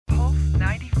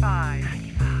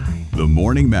The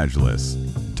Morning Majlis,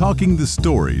 talking the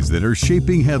stories that are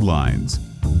shaping headlines.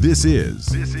 This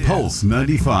is Pulse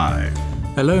 95.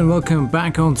 Hello and welcome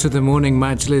back onto the Morning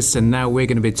Majlis, and now we're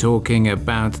going to be talking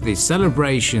about the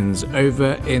celebrations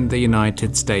over in the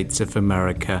United States of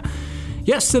America.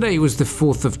 Yesterday was the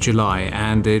 4th of July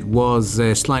and it was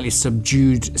slightly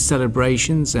subdued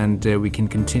celebrations, and we can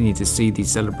continue to see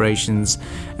these celebrations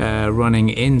running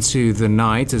into the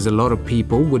night, as a lot of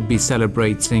people would be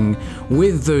celebrating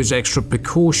with those extra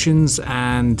precautions,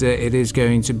 and it is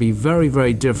going to be very,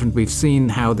 very different. We've seen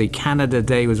how the Canada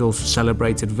Day was also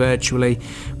celebrated virtually.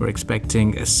 We're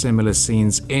expecting similar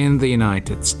scenes in the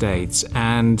United States,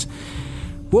 and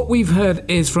what we've heard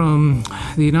is from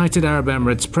the United Arab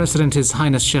Emirates. President His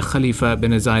Highness Sheikh Khalifa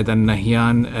bin Zayed Al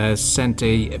Nahyan sent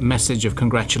a message of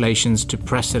congratulations to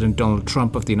President Donald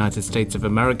Trump of the United States of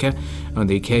America on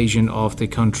the occasion of the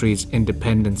country's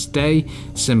Independence Day.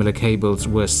 Similar cables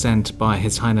were sent by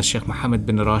His Highness Sheikh Mohammed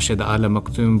bin Rashid Al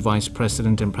Maktoum, Vice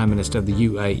President and Prime Minister of the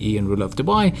UAE and ruler of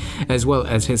Dubai, as well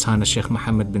as His Highness Sheikh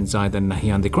Mohammed bin Zayed Al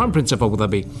Nahyan, the Crown Prince of Abu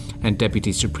Dhabi and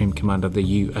Deputy Supreme Commander of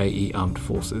the UAE Armed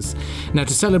Forces. Now,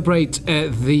 to celebrate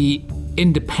the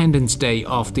Independence Day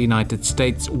of the United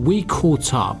States, we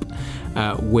caught up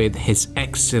with His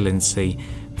Excellency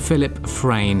Philip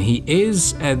Frayne. He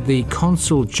is the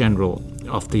Consul General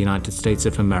of the United States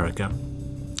of America,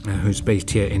 who's based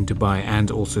here in Dubai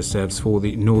and also serves for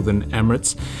the Northern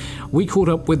Emirates. We caught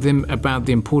up with him about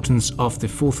the importance of the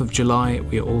 4th of July.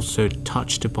 We also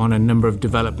touched upon a number of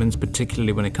developments,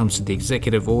 particularly when it comes to the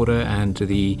executive order and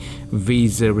the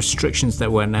visa restrictions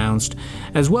that were announced,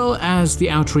 as well as the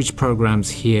outreach programs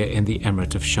here in the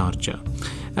Emirate of Sharjah.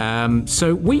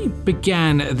 So we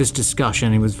began this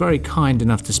discussion. He was very kind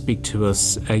enough to speak to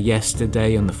us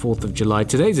yesterday on the 4th of July.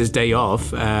 Today's his day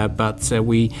off, but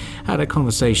we had a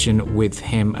conversation with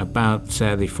him about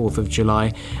the 4th of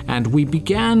July, and we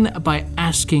began by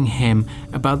asking him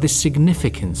about the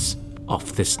significance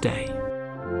of this day.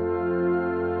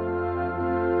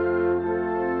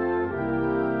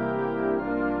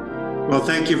 Well,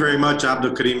 thank you very much,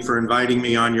 Abdul Karim, for inviting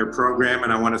me on your program.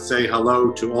 And I want to say hello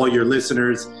to all your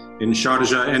listeners in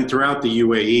Sharjah and throughout the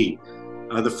UAE.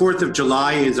 The 4th of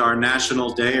July is our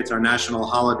national day. It's our national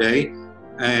holiday.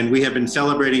 And we have been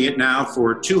celebrating it now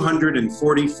for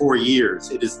 244 years.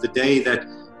 It is the day that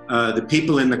the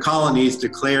people in the colonies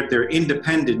declared their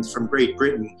independence from Great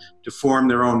Britain to form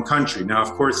their own country. Now,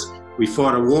 of course, we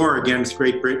fought a war against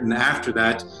Great Britain after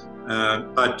that.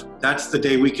 But that's the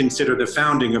day we consider the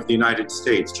founding of the United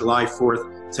States, July 4th,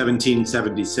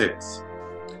 1776.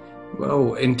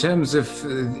 Well, in terms of,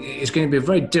 it's going to be a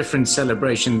very different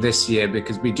celebration this year,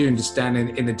 because we do understand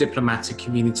in the diplomatic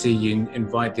community, you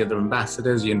invite the other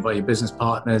ambassadors, you invite your business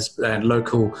partners and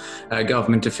local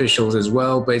government officials as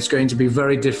well, but it's going to be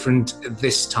very different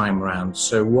this time around.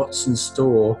 So what's in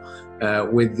store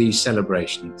with these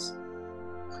celebrations?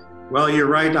 Well, you're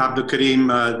right, Abdul Karim.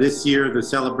 This year, the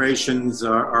celebrations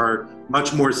are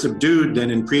much more subdued than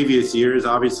in previous years,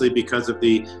 obviously because of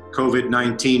the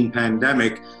COVID-19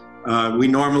 pandemic. We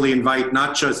normally invite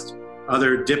not just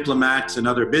other diplomats and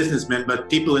other businessmen, but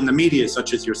people in the media,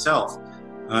 such as yourself.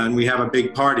 And we have a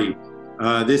big party.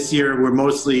 This year, we're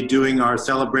mostly doing our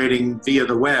celebrating via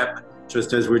the web,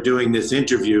 just as we're doing this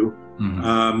interview.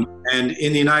 Mm-hmm. And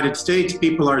in the United States,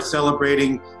 people are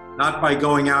celebrating not by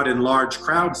going out in large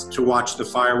crowds to watch the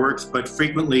fireworks, but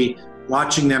frequently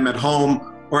watching them at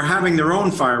home or having their own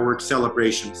fireworks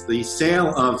celebrations. The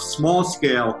sale of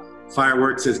small-scale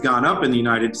fireworks has gone up in the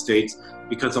United States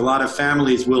because a lot of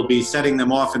families will be setting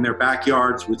them off in their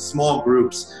backyards with small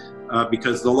groups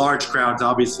because the large crowds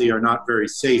obviously are not very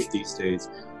safe these days.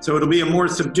 So it'll be a more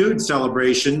subdued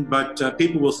celebration, but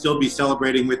people will still be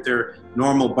celebrating with their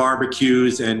normal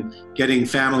barbecues and getting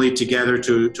family together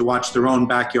to watch their own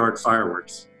backyard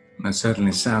fireworks. That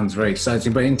certainly sounds very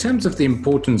exciting. But in terms of the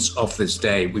importance of this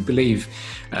day, we believe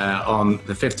on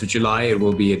the 5th of July, it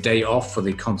will be a day off for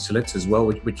the consulates as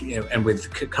well, which and with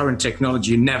current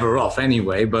technology, never off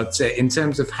anyway. But in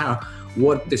terms of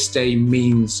what this day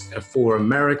means for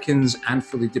Americans and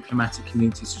for the diplomatic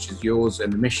community such as yours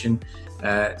and the mission,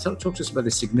 talk to us about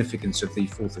the significance of the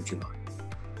 4th of July.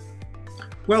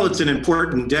 Well, it's an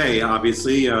important day,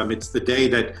 obviously. It's the day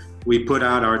that we put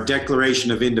out our Declaration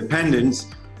of Independence.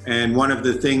 And one of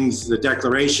the things the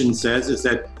Declaration says is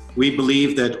that we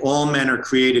believe that all men are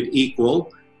created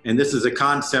equal. And this is a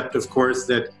concept, of course,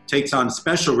 that takes on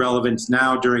special relevance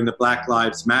now during the Black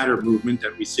Lives Matter movement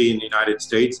that we see in the United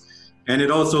States. And it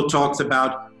also talks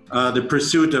about the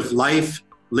pursuit of life,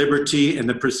 liberty, and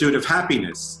the pursuit of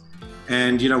happiness.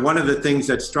 And, one of the things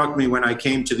that struck me when I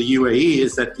came to the UAE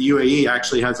is that the UAE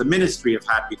actually has a ministry of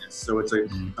happiness. So it's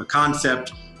a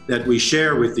concept that we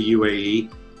share with the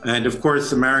UAE. And of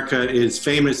course, America is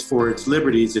famous for its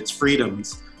liberties, its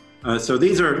freedoms. So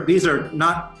these are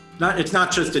not, it's not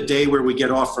just a day where we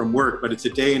get off from work, but it's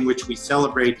a day in which we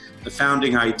celebrate the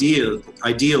founding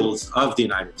ideals of the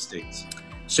United States.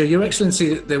 So, Your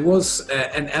Excellency, there was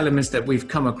an element that we've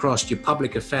come across. Your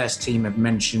public affairs team have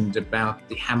mentioned about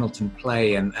the Hamilton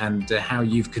play and how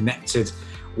you've connected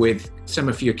with some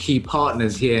of your key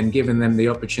partners here and given them the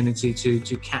opportunity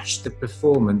to catch the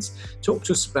performance. Talk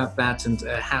to us about that and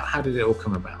how did it all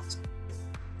come about?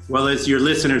 Well, as your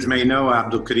listeners may know,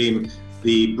 Abdul Karim,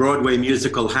 the Broadway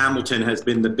musical Hamilton has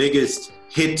been the biggest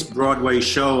hit Broadway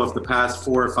show of the past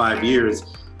 4 or 5 years.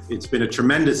 It's been a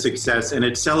tremendous success, and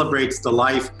it celebrates the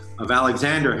life of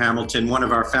Alexander Hamilton, one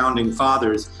of our founding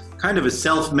fathers, kind of a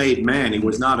self-made man. He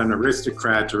was not an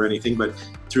aristocrat or anything, but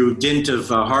through dint of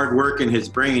hard work in his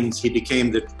brains, he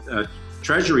became the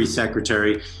Treasury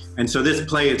Secretary. And so this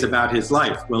play is about his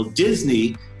life. Well,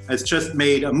 Disney has just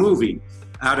made a movie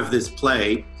out of this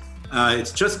play.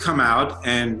 It's just come out,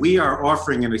 and we are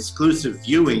offering an exclusive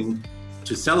viewing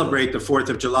to celebrate the 4th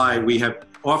of July. We have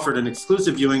offered an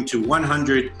exclusive viewing to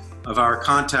 100 of our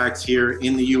contacts here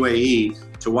in the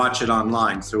UAE to watch it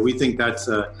online. So we think that's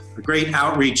a great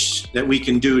outreach that we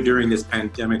can do during this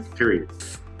pandemic period.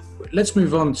 Let's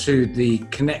move on to the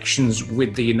connections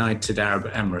with the United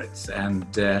Arab Emirates. And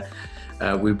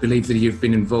we believe that you've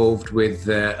been involved with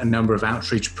a number of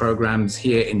outreach programs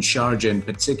here in Sharjah in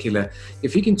particular.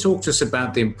 If you can talk to us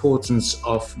about the importance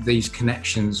of these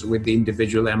connections with the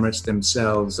individual emirates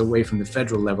themselves, away from the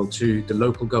federal level to the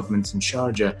local governments in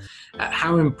Sharjah,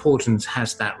 how important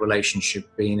has that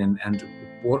relationship been and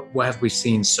what have we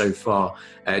seen so far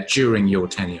during your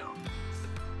tenure?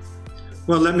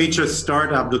 Well, let me just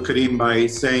start, Abdul Karim, by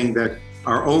saying that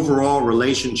our overall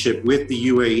relationship with the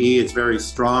UAE is very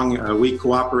strong. We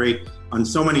cooperate on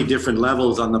so many different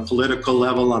levels, on the political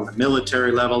level, on the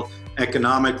military level,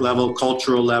 economic level,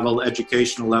 cultural level,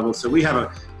 educational level. So we have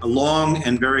a long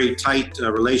and very tight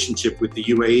relationship with the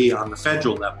UAE on the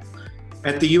federal level.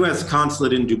 At the US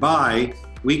consulate in Dubai,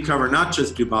 we cover not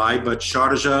just Dubai, but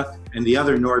Sharjah and the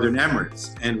other northern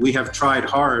Emirates. And we have tried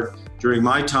hard during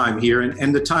my time here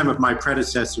and the time of my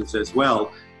predecessors as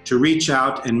well, to reach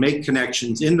out and make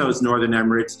connections in those northern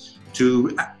Emirates,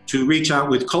 to reach out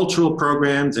with cultural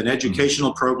programs and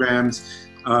educational programs.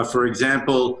 For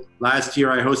example, last year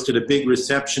I hosted a big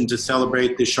reception to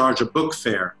celebrate the Sharjah Book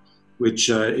Fair, which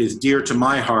is dear to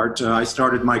my heart. I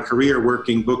started my career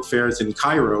working book fairs in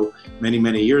Cairo many,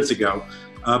 many years ago.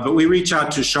 But we reach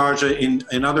out to Sharjah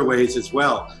in other ways as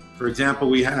well. For example,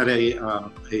 we had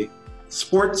a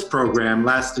sports program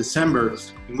last December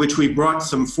in which we brought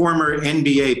some former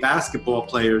NBA basketball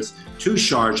players to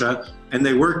Sharjah, and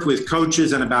they worked with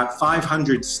coaches and about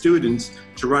 500 students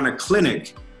to run a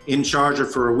clinic in Sharjah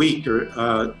for a week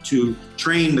to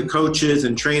train the coaches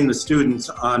and train the students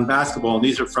on basketball. And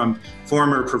these are from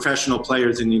former professional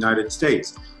players in the United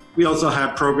States. We also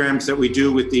have programs that we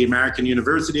do with the American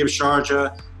University of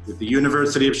Sharjah, with the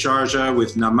University of Sharjah,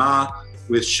 with Nama,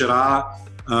 with Shira.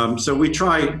 So we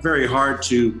try very hard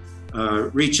to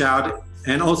reach out,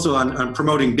 and also on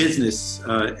promoting business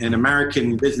and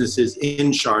American businesses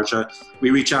in Sharjah. We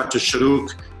reach out to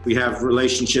Shuruk. We have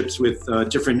relationships with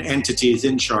different entities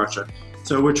in Sharjah.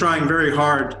 So we're trying very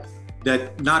hard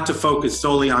that not to focus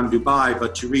solely on Dubai,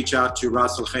 but to reach out to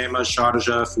Ras Al Khaimah,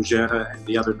 Sharjah, Fujairah, and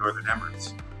the other northern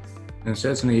Emirates. And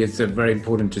certainly it's very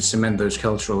important to cement those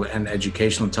cultural and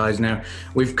educational ties. Now,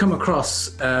 we've come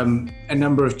across a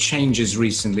number of changes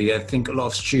recently. I think a lot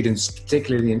of students,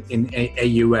 particularly in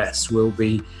AUS, will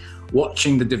be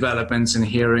watching the developments and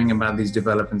hearing about these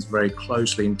developments very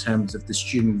closely in terms of the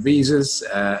student visas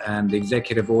and the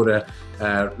executive order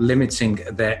limiting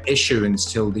their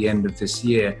issuance till the end of this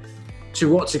year.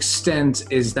 To what extent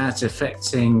is that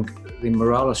affecting the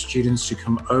morale of students to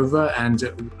come over,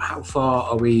 and how far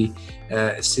are we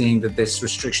seeing that these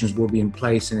restrictions will be in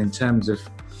place, and in terms of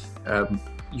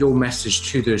your message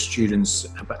to those students,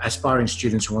 aspiring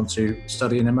students who want to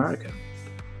study in America?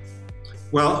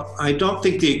 Well, I don't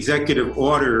think the executive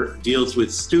order deals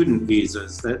with student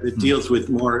visas. It deals with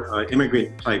more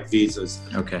immigrant-type visas.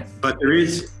 Okay. But there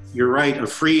is, you're right, a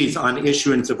freeze on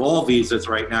issuance of all visas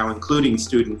right now, including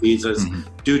student visas,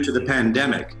 due to the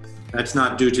pandemic. That's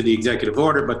not due to the executive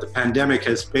order, but the pandemic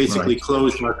has basically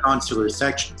closed our consular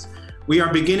sections. We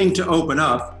are beginning to open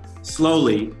up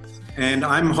slowly, and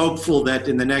I'm hopeful that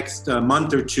in the next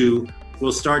month or two,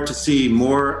 we'll start to see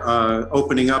more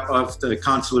opening up of the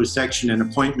consular section and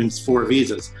appointments for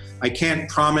visas. I can't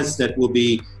promise that we'll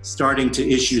be starting to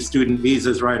issue student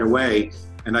visas right away,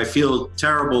 and I feel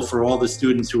terrible for all the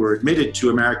students who are admitted to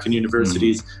American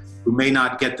universities who may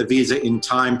not get the visa in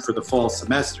time for the fall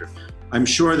semester. I'm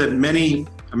sure that many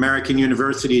American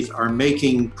universities are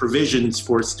making provisions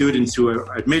for students who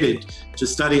are admitted to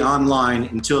study online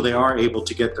until they are able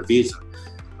to get the visa.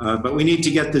 But we need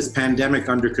to get this pandemic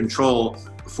under control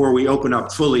before we open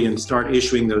up fully and start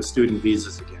issuing those student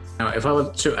visas again. Now, if I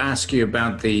were to ask you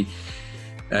about the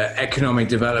economic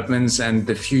developments and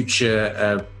the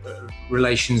future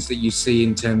relations that you see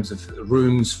in terms of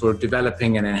rooms for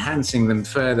developing and enhancing them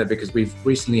further, because we've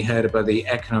recently heard about the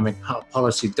economic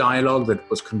policy dialogue that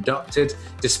was conducted.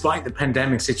 Despite the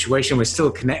pandemic situation, we're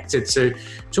still connected. So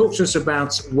talk to us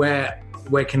about where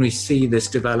can we see this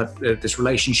this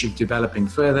relationship developing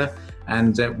further,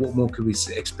 and what more could we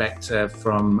expect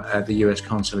from the US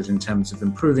consulate in terms of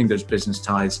improving those business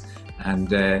ties and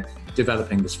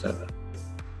developing this further?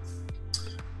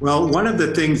 Well, one of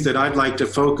the things that I'd like to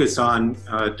focus on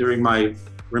during my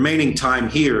remaining time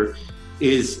here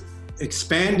is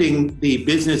expanding the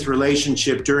business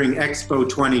relationship during Expo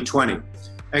 2020.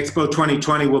 Expo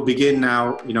 2020 will begin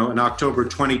now, in October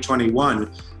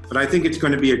 2021, but I think it's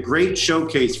going to be a great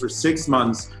showcase for 6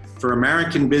 months for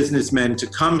American businessmen to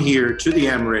come here to the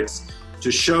Emirates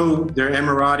to show their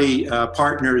Emirati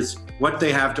partners what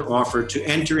they have to offer, to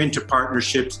enter into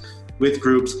partnerships with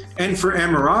groups, and for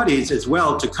Emiratis as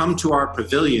well to come to our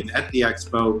pavilion at the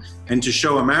Expo and to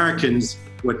show Americans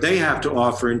what they have to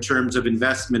offer in terms of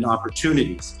investment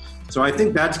opportunities. So I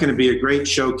think that's going to be a great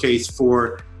showcase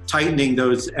for tightening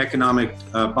those economic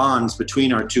bonds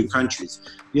between our two countries.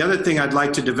 The other thing I'd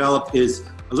like to develop is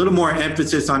a little more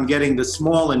emphasis on getting the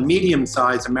small and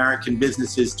medium-sized American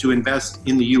businesses to invest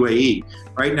in the UAE.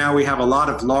 Right now, we have a lot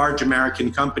of large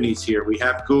American companies here. We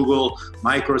have Google,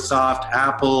 Microsoft,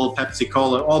 Apple,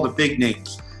 Pepsi-Cola, all the big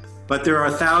names. But there are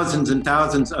thousands and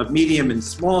thousands of medium and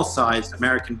small-sized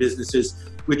American businesses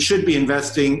which should be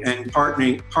investing and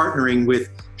partnering with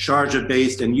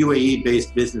Sharjah-based and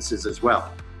UAE-based businesses as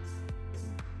well.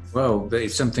 Well,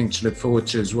 it's something to look forward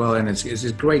to as well, and it's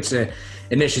a great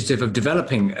initiative of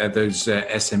developing those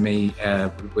SME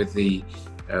with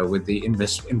the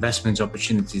investment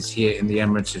opportunities here in the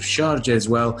Emirates of Sharjah as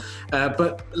well.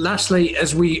 But lastly,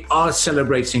 as we are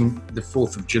celebrating the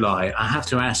 4th of July, I have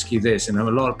to ask you this, and a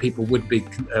lot of people would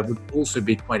also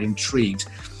be quite intrigued.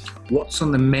 What's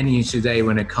on the menu today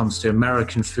when it comes to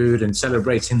American food and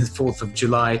celebrating the 4th of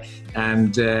July,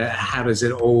 and how does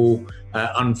it all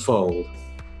unfold?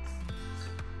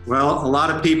 Well, a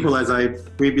lot of people, as I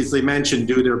previously mentioned,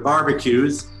 do their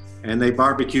barbecues, and they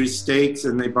barbecue steaks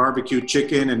and they barbecue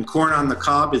chicken, and corn on the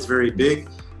cob is very big.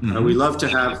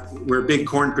 We're a big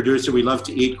corn producer. We love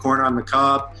to eat corn on the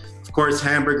cob. Of course,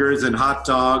 hamburgers and hot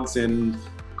dogs and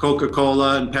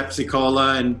Coca-Cola and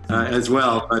Pepsi-Cola and as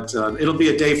well. But it'll be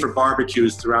a day for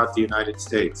barbecues throughout the United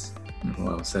States.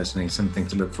 Well, certainly something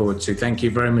to look forward to. Thank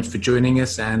you very much for joining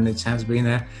us, and it has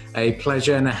been a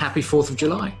pleasure, and a happy 4th of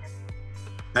July.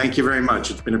 Thank you very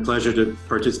much. It's been a pleasure to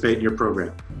participate in your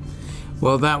program.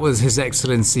 Well, that was His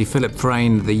Excellency Philip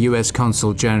Frayne, the US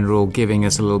Consul General, giving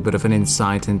us a little bit of an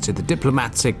insight into the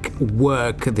diplomatic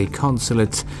work the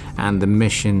consulate and the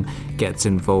mission gets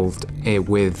involved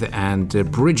with,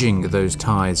 and bridging those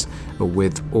ties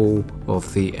with all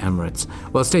of the Emirates.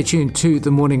 Well, stay tuned to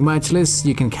the Morning Majlis.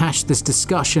 You can catch this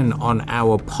discussion on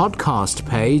our podcast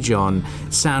page on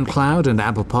SoundCloud and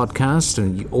Apple Podcasts,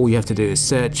 and all you have to do is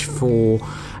search for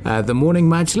the Morning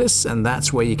Majlis, and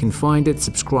that's where you can find it.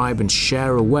 Subscribe and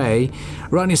share away.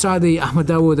 Rani Saadi, Ahmed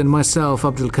Dawood, and myself,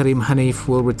 Abdul Karim Hanif,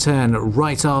 will return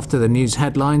right after the news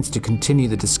headlines to continue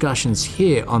the discussions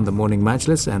here on the Morning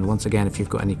Majlis. And once again, if you've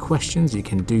got any questions, you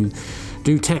can do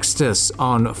text us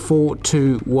on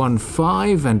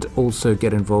 4215, and also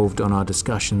get involved on our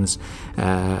discussions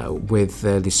with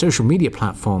the social media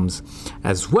platforms,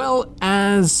 as well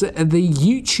as the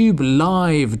YouTube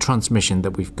live transmission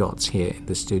that we've got here in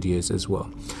the studios as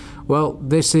well. Well,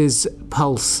 this is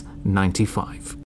Pulse 95.